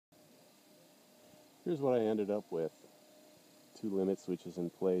Here's what I ended up with. 2 limit switches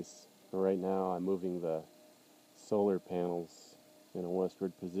in place. Right now I'm moving the solar panels in a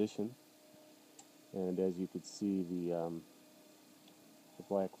westward position, and as you can see, the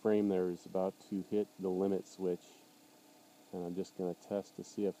black frame there is about to hit the limit switch, and I'm just going to test to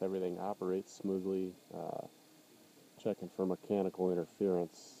see if everything operates smoothly, checking for mechanical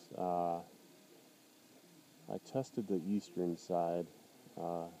interference. I tested the eastern side,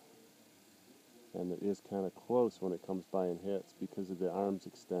 and it is kind of close when it comes by and hits because of the arms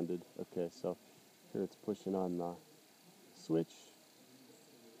extended. Okay, so here it's pushing on the switch,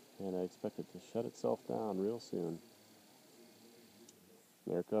 and I expect it to shut itself down real soon.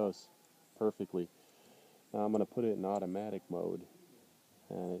 There it goes, perfectly. Now I'm going to put it in automatic mode,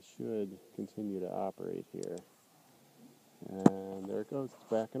 and it should continue to operate here. And there it goes, it's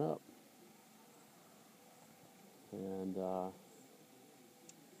backing up. And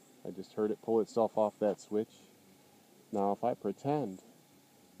I just heard it pull itself off that switch. Now if I pretend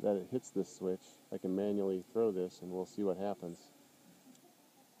that it hits this switch, I can manually throw this and we'll see what happens.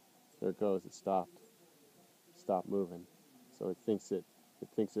 There it goes, it stopped. Stopped moving. So it thinks it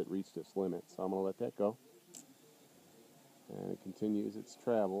reached its limit. So I'm going to let that go. And it continues its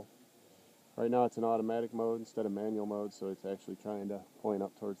travel. Right now it's in automatic mode instead of manual mode, so it's actually trying to point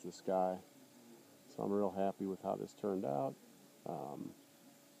up towards the sky. So I'm real happy with how this turned out.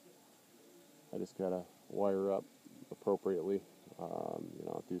 I just gotta wire up appropriately,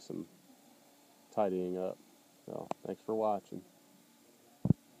 do some tidying up. So thanks for watching.